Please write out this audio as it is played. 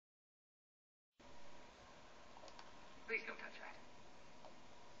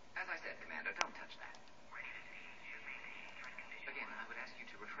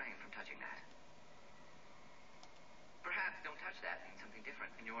something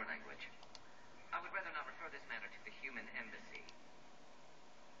different in your language. I would rather not refer this matter to the human embassy.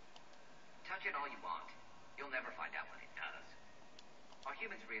 Touch it all you want. You'll never find out what it does. Are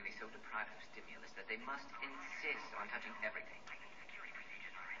humans really so deprived of stimulus that they must insist on touching everything?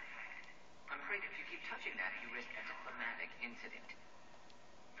 I'm afraid if you keep touching that, you risk a diplomatic incident.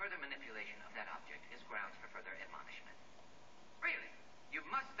 Further manipulation of that object is grounds for further admonishment. Really, you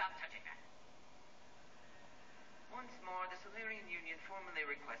must stop touching that. Once more, the Solarian Union formally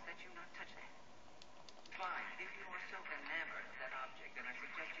requests that you not touch that. Fine, if you are so enamored of that object, then I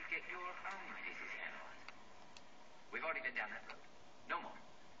suggest you get your own pieces analyzed. We've already been down that road. No more.